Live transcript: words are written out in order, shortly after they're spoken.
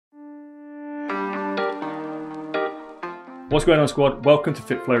What's going on, squad? Welcome to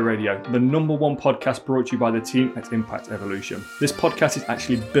FitFlow Radio, the number one podcast brought to you by the team at Impact Evolution. This podcast is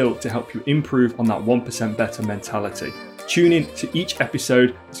actually built to help you improve on that 1% better mentality. Tune in to each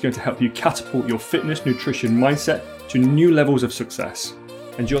episode. It's going to help you catapult your fitness, nutrition, mindset to new levels of success.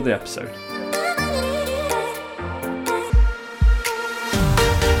 Enjoy the episode.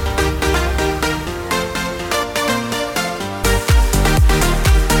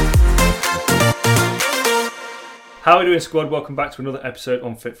 How are we doing, squad? Welcome back to another episode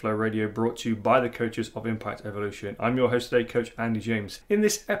on FitFlow Radio, brought to you by the coaches of Impact Evolution. I'm your host today, Coach Andy James. In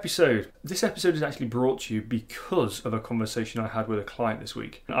this episode is actually brought to you because of a conversation I had with a client this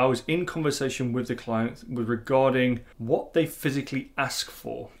week. I was in conversation with the client regarding what they physically ask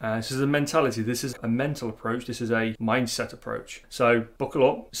for. This is a mentality, this is a mental approach, this is a mindset approach. So buckle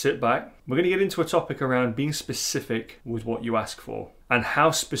up, sit back. We're going to get into a topic around being specific with what you ask for. And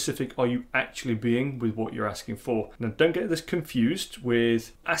how specific are you actually being with what you're asking for? Now, don't get this confused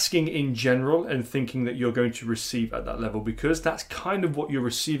with asking in general and thinking that you're going to receive at that level, because that's kind of what you're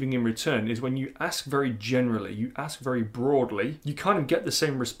receiving in return. Is when you ask very generally, you ask very broadly, you kind of get the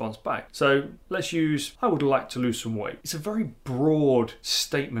same response back. So let's use, I would like to lose some weight. It's a very broad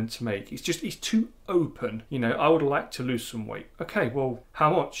statement to make. It's too open. I would like to lose some weight. Okay, well,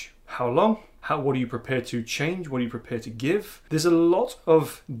 how much? How long? What are you prepared to change? What are you prepared to give? There's a lot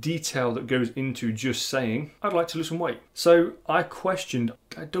of detail that goes into just saying, I'd like to lose some weight. So I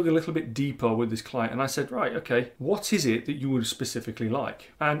dug a little bit deeper with this client and I said, right, okay, what is it that you would specifically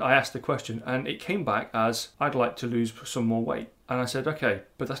like? And I asked the question and it came back as, I'd like to lose some more weight. And I said, okay,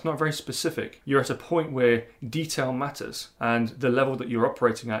 but that's not very specific. You're at a point where detail matters and the level that you're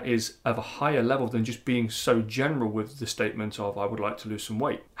operating at is of a higher level than just being so general with the statement of, I would like to lose some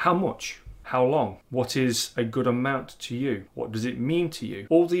weight. How much? How long? What is a good amount to you? What does it mean to you?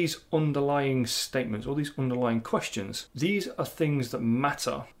 All these underlying statements, all these underlying questions, these are things that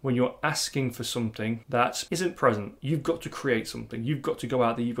matter when you're asking for something that isn't present. You've got to create something. You've got to go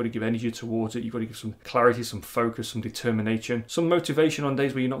out there. You've got to give energy towards it. You've got to give some clarity, some focus, some determination, some motivation on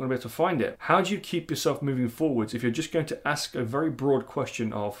days where you're not going to be able to find it. How do you keep yourself moving forwards if you're just going to ask a very broad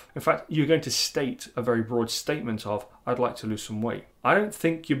question of, in fact, you're going to state a very broad statement of, I'd like to lose some weight. I don't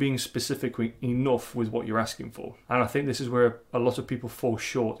think you're being specific enough with what you're asking for. And I think this is where a lot of people fall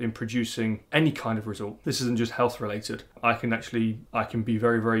short in producing any kind of result. This isn't just health related. I can be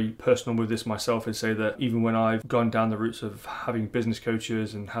very, very personal with this myself and say that even when I've gone down the routes of having business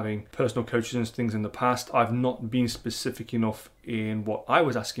coaches and having personal coaches and things in the past, I've not been specific enough in what I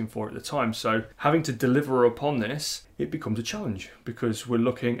was asking for at the time. So having to deliver upon this, it becomes a challenge because we're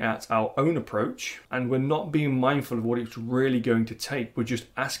looking at our own approach and we're not being mindful of what it's really going to take. We're just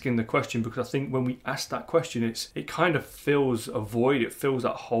asking the question because I think when we ask that question, it kind of fills a void, it fills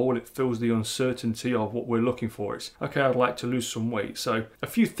that hole, it fills the uncertainty of what we're looking for. It's, okay, I'd like to lose some weight. So a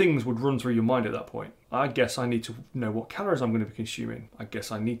few things would run through your mind at that point. I guess I need to know what calories I'm going to be consuming. I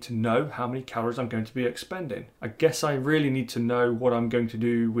guess I need to know how many calories I'm going to be expending. I guess I really need to know what I'm going to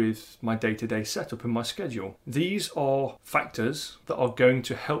do with my day-to-day setup and my schedule. These are factors that are going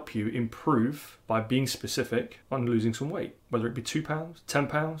to help you improve by being specific on losing some weight. Whether it be £2,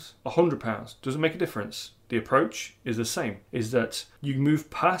 £10, £100, doesn't make a difference. The approach is the same, is that you move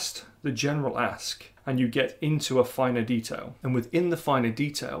past the general ask and you get into a finer detail. And within the finer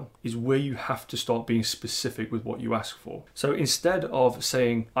detail is where you have to start being specific with what you ask for. So instead of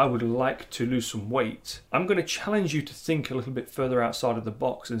saying, I would like to lose some weight, I'm going to challenge you to think a little bit further outside of the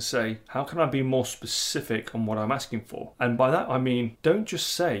box and say, how can I be more specific on what I'm asking for? And by that, I mean, don't just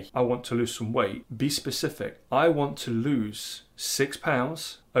say, I want to lose some weight. Be specific. I want to lose 6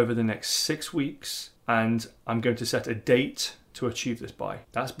 pounds over the next 6 weeks, and I'm going to set a date to achieve this by.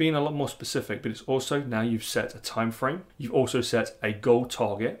 That's being a lot more specific, but it's also now you've set a time frame, you've also set a goal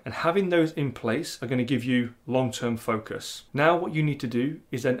target, and having those in place are going to give you long-term focus. Now what you need to do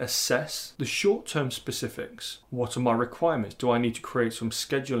is then assess the short-term specifics. What are my requirements? Do I need to create some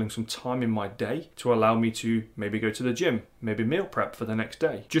scheduling, some time in my day to allow me to maybe go to the gym, maybe meal prep for the next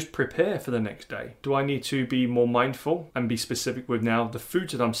day, just prepare for the next day? Do I need to be more mindful and be specific with now the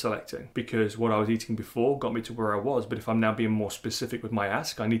foods that I'm selecting? Because what I was eating before got me to where I was, but if I'm now being more specific with my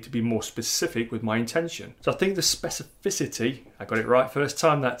ask, I need to be more specific with my intention. So I think the specificity, I got it right first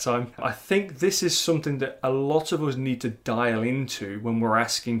time that time, I think this is something that a lot of us need to dial into when we're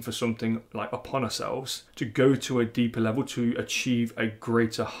asking for something like upon ourselves to go to a deeper level to achieve a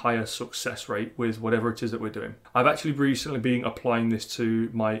greater, higher success rate with whatever it is that we're doing. I've actually recently recently been applying this to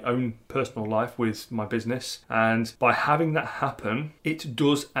my own personal life with my business, and by having that happen, it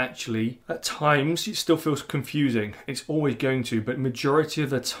does actually, at times, it still feels confusing. It's always going to, but majority of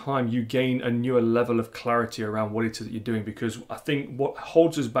the time you gain a newer level of clarity around what it is that you're doing, because I think what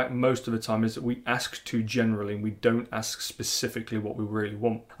holds us back most of the time is that we ask too generally and we don't ask specifically what we really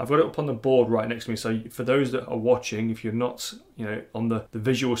want. I've got it up on the board right next to me, so for those that are watching, if you're not on the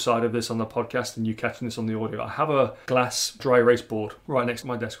visual side of this on the podcast and you're catching this on the audio, I have a glass dry erase board right next to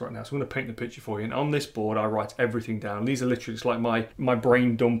my desk right now. So I'm going to paint the picture for you. And on this board, I write everything down. These are literally, it's like my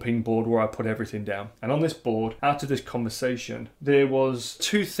brain dumping board where I put everything down. And on this board, out of this conversation, there was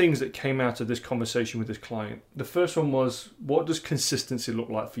two things that came out of this conversation with this client. The first one was, what does consistency look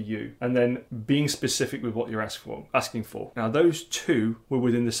like for you? And then being specific with what you're asking for. Now, those two were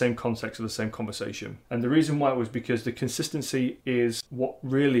within the same context of the same conversation. And the reason why was because the consistency is what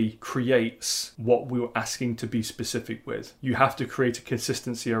really creates what we were asking to be specific with. You have to create a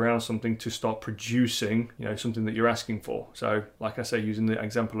consistency around something to start producing, something that you're asking for. So, like I say, using the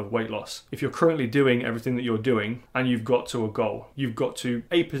example of weight loss, if you're currently doing everything that you're doing and you've got to a goal, you've got to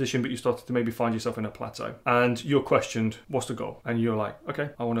a position, but you started to maybe find yourself in a plateau, and you're questioned, what's the goal? And you're like,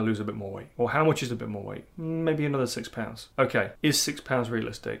 okay, I want to lose a bit more weight. Well, how much is a bit more weight? Maybe another 6 pounds. Okay, is 6 pounds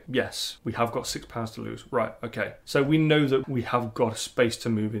realistic? Yes, we have got 6 pounds to lose. Right, okay. So we know that we have got a space to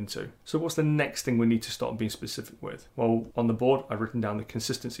move into. So what's the next thing we need to start being specific with? Well, on the board, I've written down the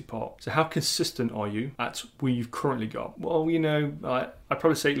consistency part. So how consistent are you at where you've currently got? Well, I'd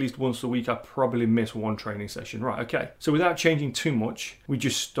probably say at least once a week, I probably miss one training session. Right, okay. So without changing too much, we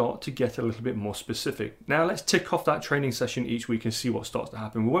just start to get a little bit more specific. Now let's tick off that training session each week and see what starts to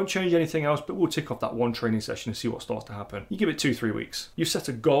happen. We won't change anything else, but we'll tick off that one training session and see what starts to happen. You give it 2-3 weeks. You set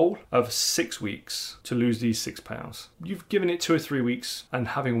a goal of 6 weeks to lose these 6 pounds. You've given it 2 or 3 weeks, and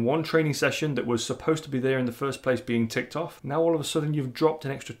having one training session that was supposed to be there in the first place being ticked off, now all of a sudden you've dropped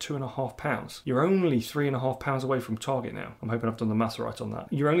an extra 2.5 pounds. You're only 3.5 pounds away from target now. I'm hoping I've done the math right on that.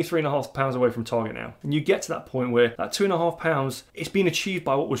 You're only 3.5 pounds away from target now. And you get to that point where that 2.5 pounds, it's been achieved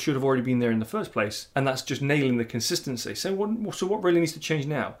by what should have already been there in the first place. And that's just nailing the consistency. So what really needs to change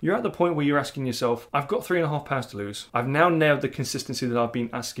now? You're at the point where you're asking yourself, I've got 3.5 pounds to lose. I've now nailed the consistency that I've been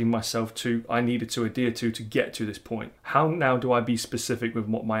asking myself I needed to adhere to get to this point. How now do I be specific with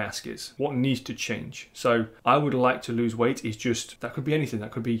what my ask is? What needs to change? So I would like to lose weight is just, that could be anything.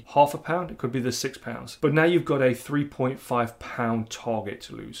 That could be half a pound. It could be the 6 pounds. But now you've got a 3.5 pound target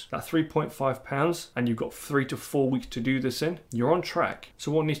to lose. That 3.5 pounds, and you've got 3 to 4 weeks to do this in, you're on track.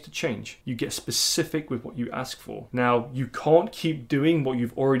 So what needs to change? You get specific with what you ask for. Now, you can't keep doing what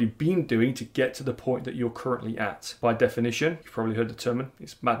you've already been doing to get to the point that you're currently at. By definition, you've probably heard the term,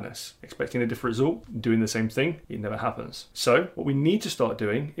 it's madness. Expecting a different result, doing the same thing, it never happens. So what we need to start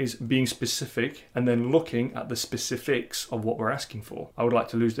doing is being specific and then looking at the specifics of what we're asking for. I would like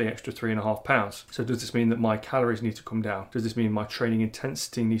to lose the extra 3.5 pounds. So does this mean that my calories need to come down? Does this mean my training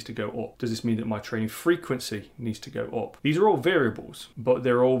intensity needs to go up? Does this mean that my training frequency needs to go up? These are all variables, but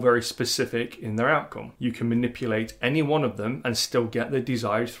they're all very specific in their outcome. You can manipulate any one of them and still get the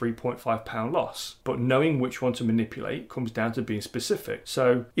desired 3.5 pound loss. But knowing which one to manipulate comes down to being specific.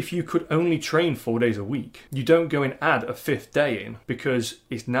 So if you could only train 4 days a week, you don't go and add a 5th day in because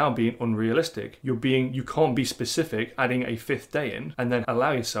it's now being unrealistic. You can't be specific adding a 5th day in and then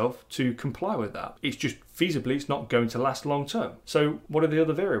allow yourself to comply with that. It's just feasibly, it's not going to last long term. So what are the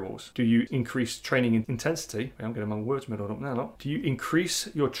other variables? Do you increase training intensity? I'm getting my words muddled up now. Do you increase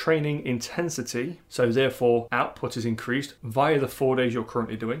your training intensity, so therefore output is increased via the 4 days you're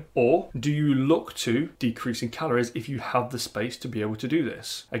currently doing? Or do you look to decreasing calories if you have the space to be able to do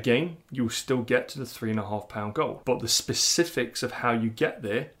this? Again, you'll still get to the 3.5 pound goal, but the specifics of how you get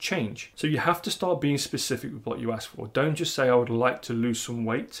there change. So you have to start being specific with what you ask for. Don't just say, I would like to lose some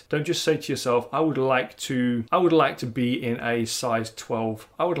weight. Don't just say to yourself, I would like to be in a size 12.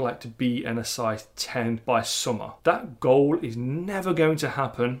 I would like to be in a size 10 by summer. That goal is never going to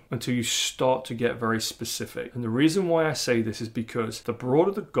happen until you start to get very specific. And the reason why I say this is because the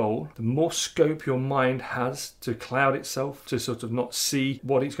broader the goal, the more scope your mind has to cloud itself, to sort of not see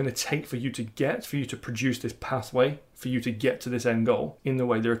what it's going to take for you to produce this pathway, for you to get to this end goal. In the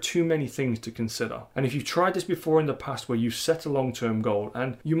way, there are too many things to consider. And if you've tried this before in the past where you've set a long-term goal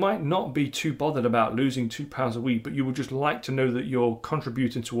and you might not be too bothered about losing 2 pounds a week, but you would just like to know that you're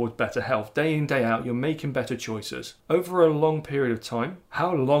contributing towards better health day in, day out, you're making better choices over a long period of time.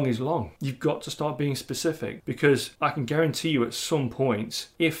 How long is long? You've got to start being specific, because I can guarantee you at some point,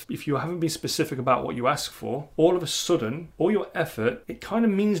 if you haven't been specific about what you ask for, all of a sudden, all your effort, it kind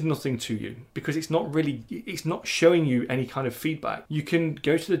of means nothing to you, because it's not showing you any kind of feedback. You can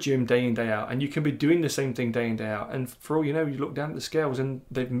go to the gym day in, day out, and you can be doing the same thing day in, day out. And for all you know, you look down at the scales and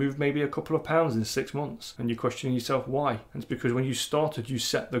they've moved maybe a couple of pounds in 6 months. And you're questioning yourself why. And it's because when you started, you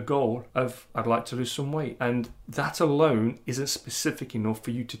set the goal of, I'd like to lose some weight. And that alone isn't specific enough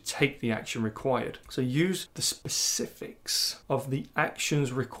for you to take the action required. So use the specifics of the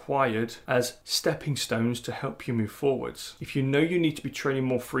actions required as stepping stones to help you move forwards. If you know you need to be training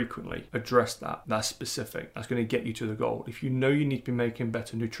more frequently, address that. That's specific. That's going to get you to the goal. If you know you need to be making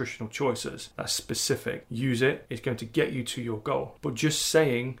better nutritional choices, that's specific. Use it. It's going to get you to your goal. But just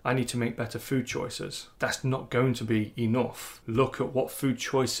saying, I need to make better food choices, that's not going to be enough. Look at what food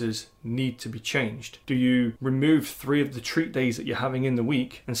choices need to be changed. Do you remove 3 of the treat days that you're having in the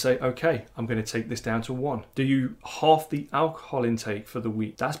week and say, okay, I'm going to take this down to 1? Do you halve the alcohol intake for the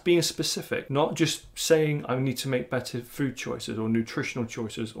week? That's being specific, not just saying I need to make better food choices or nutritional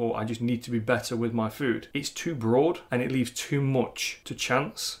choices, or I just need to be better with my food. It's too broad and it leaves too much to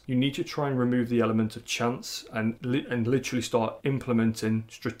chance. You need to try and remove the element of chance and literally start implementing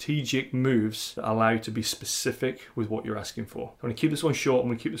strategic moves that allow you to be specific with what you're asking for. I'm going to keep this one short. I'm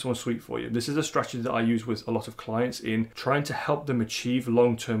going to keep this one sweet for you. This is a strategy that I use with a lot of clients in trying to help them achieve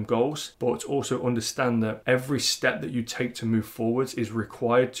long-term goals, but also understand that every step that you take to move forwards is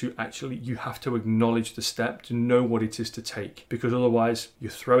required to actually, you have to acknowledge the step to know what it is to take, because otherwise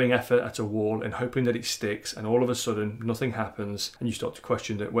you're throwing effort at a wall and hoping that it sticks, and all of a sudden nothing happens and you start to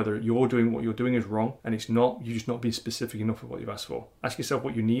question that whether you're doing what you're doing is wrong, and it's not. You're just not being specific enough of what you've asked for. Ask yourself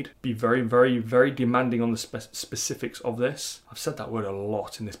what you need. Be very, very, very demanding on the specifics of this. I've said that word a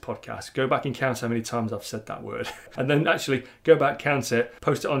lot in this podcast. Go back and count how many times I've said that word. And then actually go back, count it,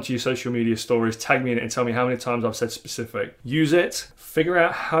 post it onto your social media stories, tag me in it and tell me how many times I've said specific. Use it. Figure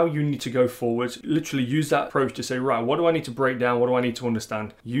out how you need to go forward. Literally use that approach to say, right, what do I need to break down? What do I need to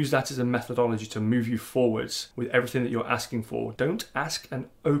understand? Use that as a methodology to move you forwards with everything that you're asking for. Don't ask an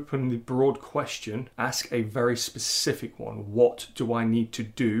openly broad question. Ask a very specific one. What do I need to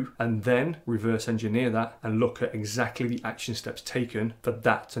do? And then reverse engineer that and look at exactly the action steps taken for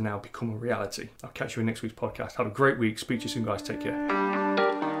that to now become a reality. I'll catch you in next week's podcast. Have a great week. Speak to you soon, guys. Take care.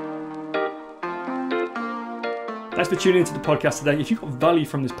 Thanks for tuning into the podcast today. If you got value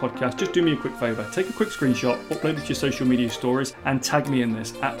from this podcast, just do me a quick favour. Take a quick screenshot, upload it to your social media stories, and tag me in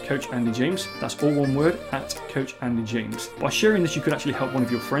this at Coach Andy James. That's all one word, at Coach Andy James. By sharing this, you could actually help one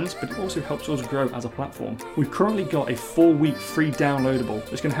of your friends, but it also helps us grow as a platform. We've currently got a 4-week free downloadable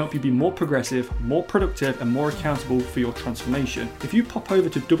that's going to help you be more progressive, more productive, and more accountable for your transformation. If you pop over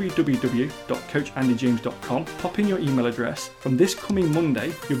to www.coachandyjames.com, pop in your email address, from this coming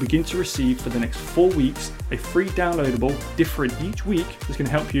Monday, you'll begin to receive for the next 4 weeks a free downloadable, different each week, that's going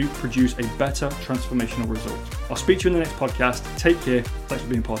to help you produce a better transformational result. I'll speak to you in the next podcast. Take care. Thanks for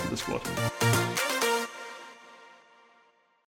being part of the squad.